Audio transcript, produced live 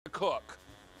cook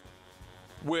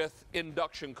with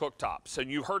induction cooktops.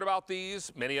 And you heard about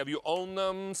these. Many of you own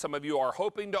them. Some of you are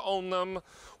hoping to own them.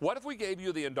 What if we gave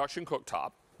you the induction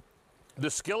cooktop, the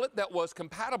skillet that was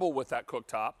compatible with that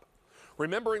cooktop,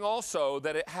 remembering also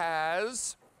that it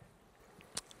has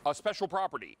a special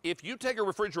property. If you take a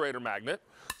refrigerator magnet,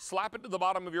 slap it to the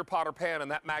bottom of your pot or pan,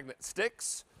 and that magnet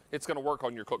sticks, it's going to work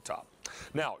on your cooktop.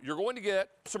 Now, you're going to get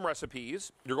some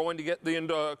recipes, you're going to get the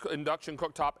induction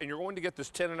cooktop, and you're going to get this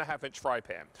 10.5-inch fry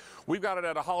pan. We've got it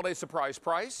at a holiday surprise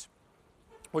price,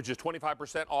 which is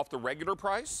 25% off the regular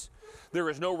price. There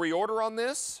is no reorder on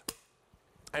this,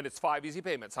 and it's 5 easy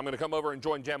payments. I'm going to come over and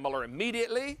join Jan Muller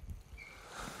immediately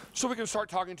so we can start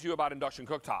talking to you about induction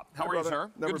cooktop. How are you, sir?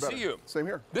 Good to see you. Same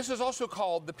here. This is also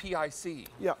called the PIC.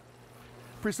 Yeah.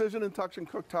 Precision induction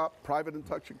cooktop, private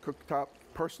induction cooktop,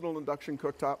 personal induction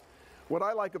cooktop. What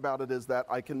I like about it is that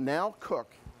I can now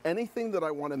cook anything that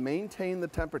I want to maintain the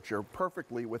temperature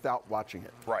perfectly without watching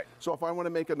it. Right. So if I want to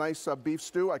make a nice beef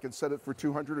stew, I can set it for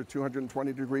 200 or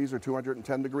 220 degrees or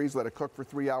 210 degrees, let it cook for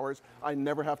 3 hours. I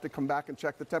never have to come back and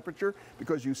check the temperature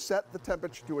because you set the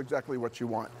temperature to exactly what you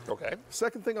want. Okay.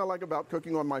 Second thing I like about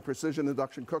cooking on my precision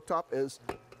induction cooktop is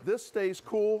this stays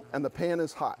cool and the pan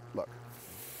is hot. Look.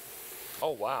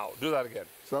 Oh, wow. Do that again.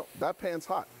 So that pan's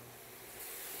hot.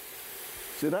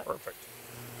 See that? Perfect.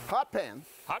 Hot pan.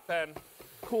 Hot pan.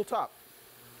 Cool top.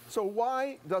 So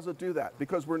why does it do that?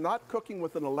 Because we're not cooking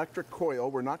with an electric coil,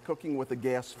 we're not cooking with a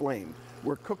gas flame.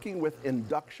 We're cooking with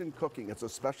induction cooking. It's a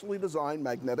specially designed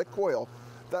magnetic coil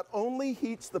that only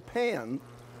heats the pan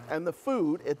and the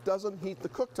food. It doesn't heat the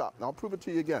cooktop. Now I'll prove it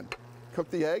to you again. Cook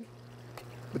the egg,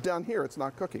 but down here it's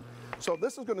not cooking. So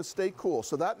this is going to stay cool.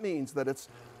 So that means that it's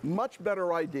much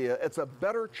better idea. It's a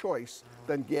better choice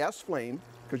than gas flame,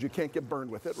 because you can't get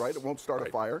burned with it, right? It won't start a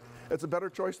fire. It's a better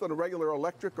choice than a regular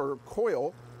electric or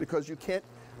coil because you can't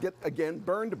get, again,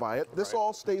 burned by it. This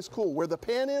all stays cool. Where the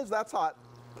pan is, that's hot,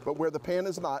 but where the pan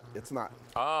is not, it's not.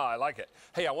 Ah, I like it.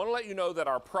 Hey, I want to let you know that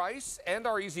our price and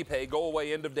our easy pay go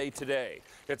away end of day today.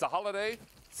 It's a holiday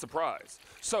surprise.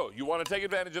 So you want to take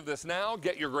advantage of this now,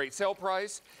 get your great sale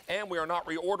price, and we are not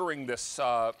reordering this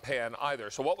pan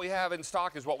either. So what we have in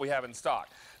stock is what we have in stock.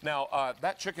 Now,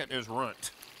 that chicken is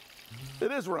runt.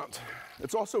 It is runt.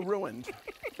 It's also ruined.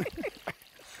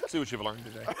 See what you've learned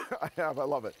today. I have, I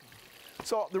love it.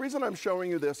 So the reason I'm showing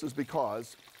you this is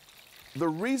because the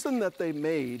reason that they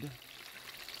made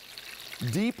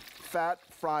deep fat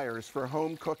fryers for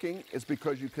home cooking is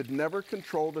because you could never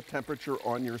control the temperature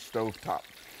on your stovetop.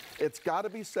 It's got to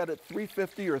be set at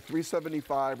 350 or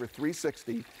 375 or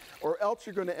 360, or else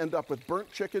you're going to end up with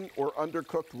burnt chicken or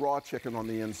undercooked raw chicken on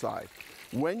the inside.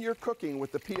 When you're cooking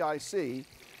with the PIC,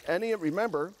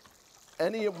 remember,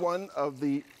 any of one of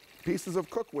the pieces of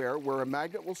cookware where a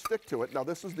magnet will stick to it. Now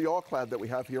this is the all-clad that we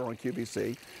have here on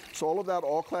QVC. So all of that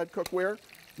all-clad cookware,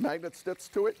 magnet sticks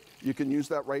to it. You can use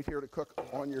that right here to cook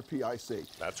on your PIC.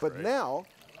 That's great. But now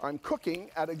I'm cooking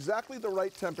at exactly the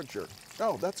right temperature.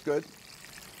 Oh, that's good.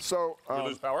 So you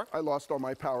lose power? I lost all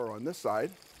my power on this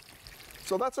side.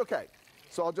 So that's okay.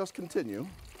 So I'll just continue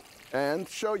and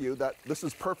show you that this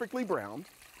is perfectly browned.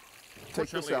 Take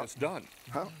this out. It's done.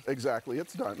 Huh? Exactly,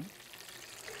 it's done.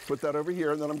 Put that over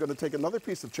here, and then I'm going to take another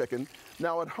piece of chicken.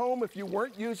 Now at home, if you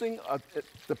weren't using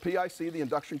the PIC, the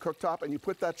induction cooktop, and you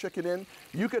put that chicken in,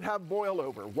 you could have boil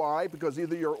over. Why? Because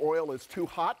either your oil is too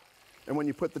hot, and when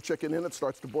you put the chicken in, it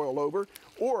starts to boil over,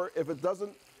 or if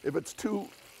it's too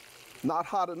not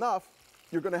hot enough,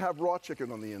 you're going to have raw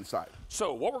chicken on the inside.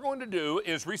 So what we're going to do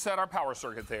is reset our power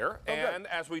circuit there, and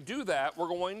as we do that, we're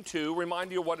going to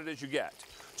remind you of what it is you get.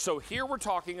 So here we're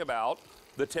talking about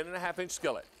the 10.5-inch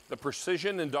skillet, the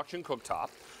precision induction cooktop.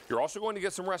 You're also going to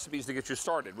get some recipes to get you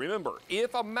started. Remember,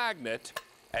 if a magnet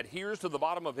adheres to the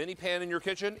bottom of any pan in your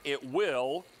kitchen, it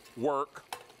will work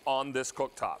on this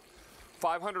cooktop.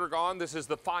 500 are gone. This is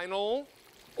the final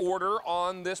order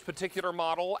on this particular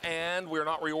model, and we're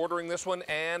not reordering this one.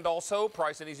 And also,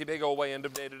 price and easy pay go away end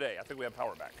of day today. I think we have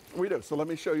power back. We do. So let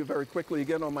me show you very quickly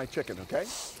again on my chicken, okay?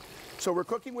 So we're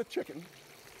cooking with chicken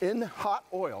in hot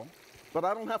oil, but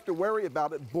I don't have to worry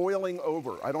about it boiling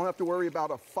over. I don't have to worry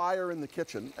about a fire in the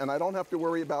kitchen, and I don't have to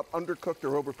worry about undercooked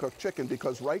or overcooked chicken,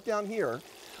 because right down here,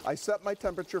 I set my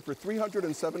temperature for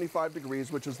 375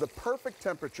 degrees, which is the perfect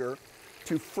temperature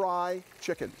to fry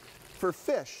chicken. For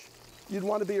fish, you'd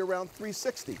want to be around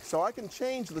 360. So I can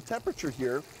change the temperature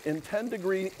here in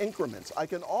 10-degree increments. I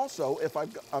can also, if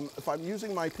I'm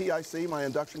using my PIC, my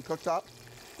induction cooktop,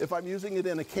 if I'm using it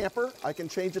in a camper, I can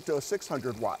change it to a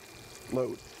 600-watt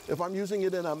load. If I'm using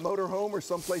it in a motorhome or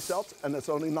someplace else and it's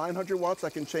only 900 watts, I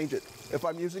can change it. If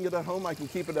I'm using it at home, I can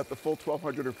keep it at the full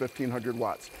 1200 or 1500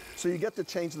 watts. So you get to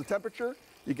change the temperature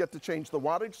You get to change the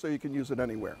wattage so you can use it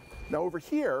anywhere. Now over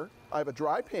here, I have a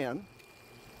dry pan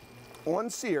on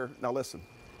sear. Now listen.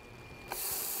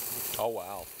 Oh,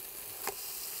 wow.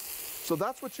 So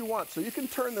that's what you want. So you can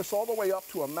turn this all the way up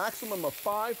to a maximum of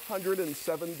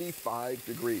 575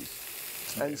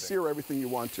 degrees and sear everything you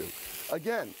want to.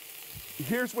 Again,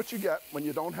 here's what you get when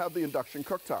you don't have the induction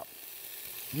cooktop.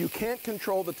 You can't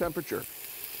control the temperature.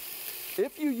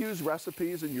 If you use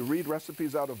recipes and you read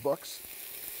recipes out of books,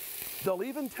 they'll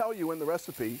even tell you in the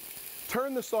recipe,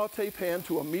 turn the saute pan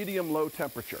to a medium-low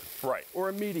temperature. Right. Or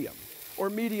a medium, or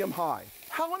medium-high.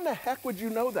 How in the heck would you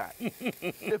know that?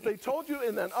 If they told you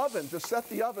in an oven to set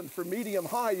the oven for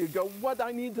medium-high, you'd go, what?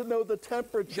 I need to know the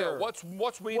temperature. Yeah,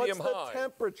 what's medium-high? What's the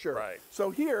temperature? Right.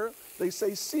 So here, they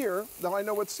say sear. Now I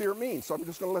know what sear means, so I'm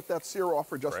just going to let that sear off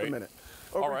for just a minute.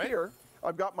 Over here,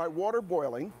 I've got my water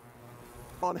boiling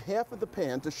on half of the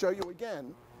pan to show you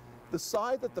again, the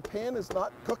side that the pan is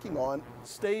not cooking on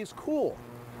stays cool.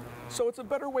 So it's a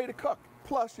better way to cook.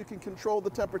 Plus, you can control the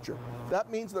temperature.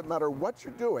 That means that no matter what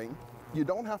you're doing, you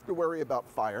don't have to worry about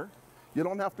fire. You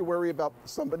don't have to worry about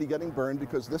somebody getting burned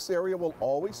because this area will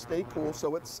always stay cool,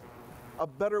 so it's a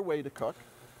better way to cook.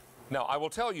 Now, I will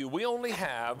tell you, we only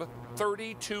have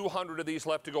 3,200 of these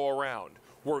left to go around.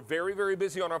 We're very, very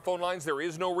busy on our phone lines. There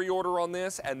is no reorder on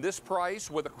this, and this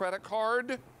price with a credit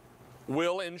card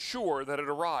will ensure that it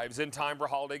arrives in time for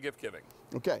holiday gift giving.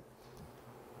 Okay.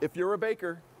 If you're a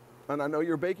baker, and I know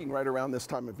you're baking right around this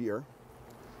time of year,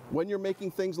 when you're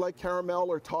making things like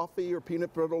caramel or toffee or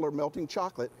peanut brittle or melting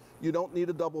chocolate, you don't need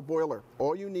a double boiler.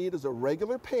 All you need is a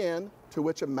regular pan to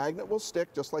which a magnet will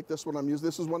stick, just like this one I'm using.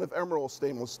 This is one of Emerald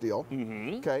stainless steel,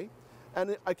 okay?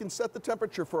 And I can set the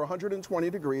temperature for 120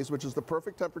 degrees, which is the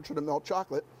perfect temperature to melt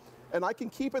chocolate, and I can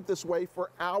keep it this way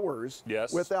for hours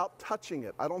without touching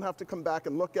it. I don't have to come back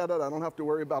and look at it. I don't have to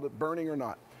worry about it burning or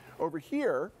not. Over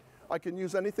here, I can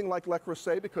use anything like Le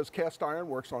Creuset because cast iron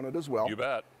works on it as well. You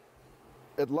bet.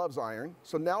 It loves iron.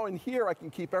 So now in here, I can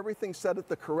keep everything set at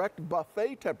the correct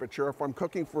buffet temperature if I'm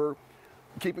cooking for,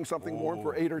 keeping something warm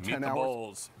for 8 or 10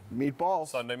 hours. Meatballs.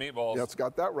 Sunday meatballs. Yeah, it's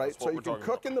got that right. So you can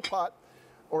cook in the pot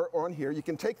or on here. You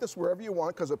can take this wherever you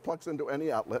want because it plugs into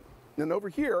any outlet. And over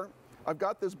here, I've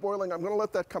got this boiling. I'm going to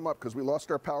let that come up because we lost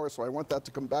our power, so I want that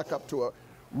to come back up to a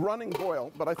running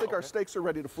boil, but I think our steaks are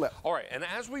ready to flip. All right, and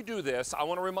as we do this, I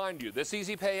want to remind you, this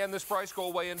easy pay and this price go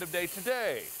away end of day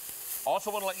today.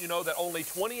 Also want to let you know that only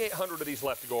 2,800 of these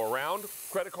left to go around.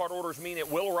 Credit card orders mean it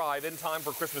will arrive in time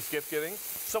for Christmas gift giving.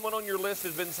 Someone on your list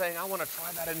has been saying, I want to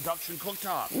try that induction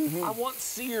cooktop. I want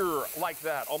sear like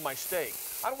that on my steak.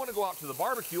 I don't want to go out to the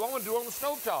barbecue. I want to do it on the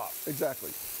stovetop. Exactly.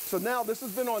 So now this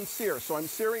has been on sear, so I'm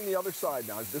searing the other side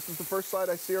now. This is the first side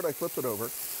I seared, I flipped it over.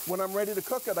 When I'm ready to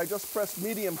cook it, I just press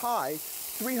medium-high,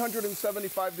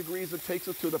 375 degrees. It takes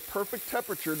it to the perfect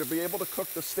temperature to be able to cook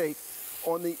the steak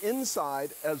on the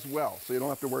inside as well, so you don't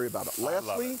have to worry about it.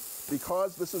 Lastly,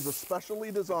 because this is a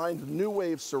specially designed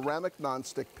Nuwave ceramic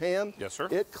nonstick pan,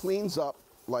 it cleans up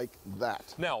like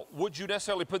that. Now, would you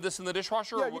necessarily put this in the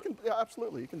dishwasher? Yeah, you can,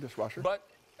 absolutely, you can dishwasher. But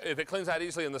if it cleans out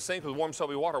easily in the sink with warm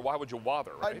soapy water, why would you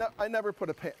bother, right? I never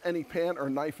put any pan or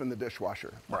knife in the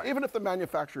dishwasher. Right. Even if the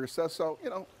manufacturer says so, you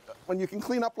know, when you can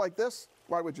clean up like this,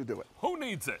 why would you do it? Who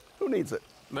needs it? Who needs it?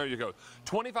 There you go.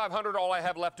 2,500, all I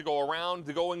have left to go around.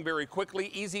 They're going very quickly.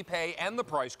 Easy pay and the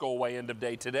price go away end of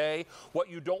day today. What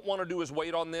you don't want to do is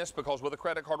wait on this because with a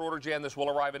credit card order, Jan, this will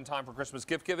arrive in time for Christmas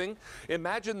gift giving.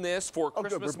 Imagine this for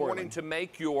Christmas morning to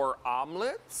make your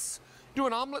omelets. Do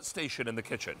an omelet station in the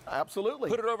kitchen. Absolutely.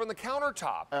 Put it over on the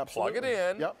countertop. Absolutely. Plug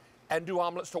it in. And do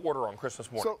omelets to order on Christmas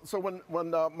morning. So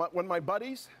when my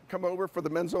buddies come over for the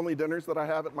men's only dinners that I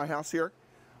have at my house here,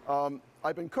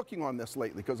 I've been cooking on this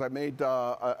lately because I made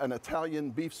an Italian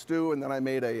beef stew and then I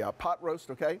made a pot roast,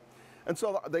 okay? And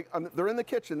so they're in the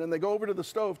kitchen and they go over to the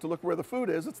stove to look where the food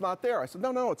is. It's not there. I said,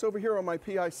 no, it's over here on my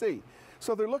PIC.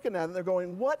 So they're looking at it and they're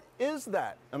going, what is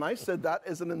that? And I said, that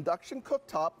is an induction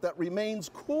cooktop that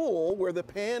remains cool where the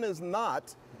pan is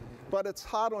not, but it's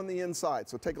hot on the inside.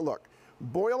 So take a look.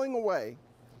 Boiling away,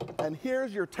 and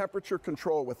here's your temperature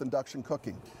control with induction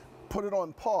cooking. Put it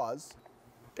on pause.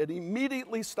 It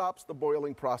immediately stops the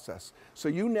boiling process. So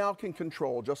you now can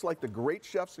control, just like the great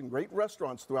chefs and great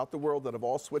restaurants throughout the world that have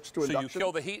all switched to induction. So you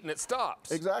kill the heat and it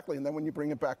stops. Exactly, and then when you bring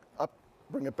it back up,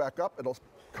 it'll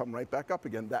come right back up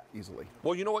again that easily.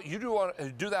 Well, you know what? You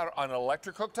do that on an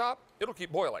electric cooktop, it'll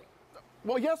keep boiling.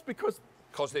 Well, yes, because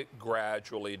it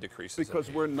gradually decreases.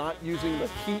 Because we're not using the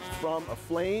heat from a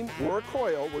flame or a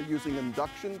coil, we're using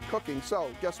induction cooking. So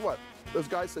guess what? those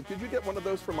guys said, could you get one of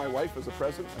those for my wife as a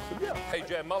present? I said, yeah. Hey,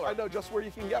 Jan Muller. I know just where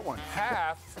you can get one.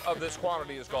 Half of this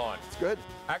quantity is gone. It's good.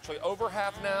 Actually, over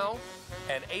half now,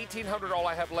 and 1,800 all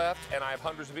I have left, and I have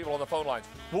hundreds of people on the phone lines.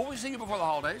 Will we see you before the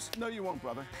holidays? No, you won't,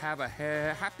 brother. Have a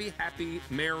happy,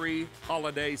 merry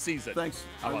holiday season. Thanks.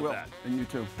 How about I will. that? And you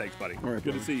too. Thanks, buddy. All right, Good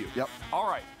brother. to see you. Yep. All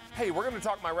right. Hey, we're going to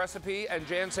talk my recipe, and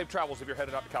Jan, safe travels if you're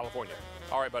headed out to California.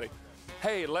 All right, buddy.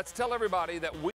 Hey, let's tell everybody that we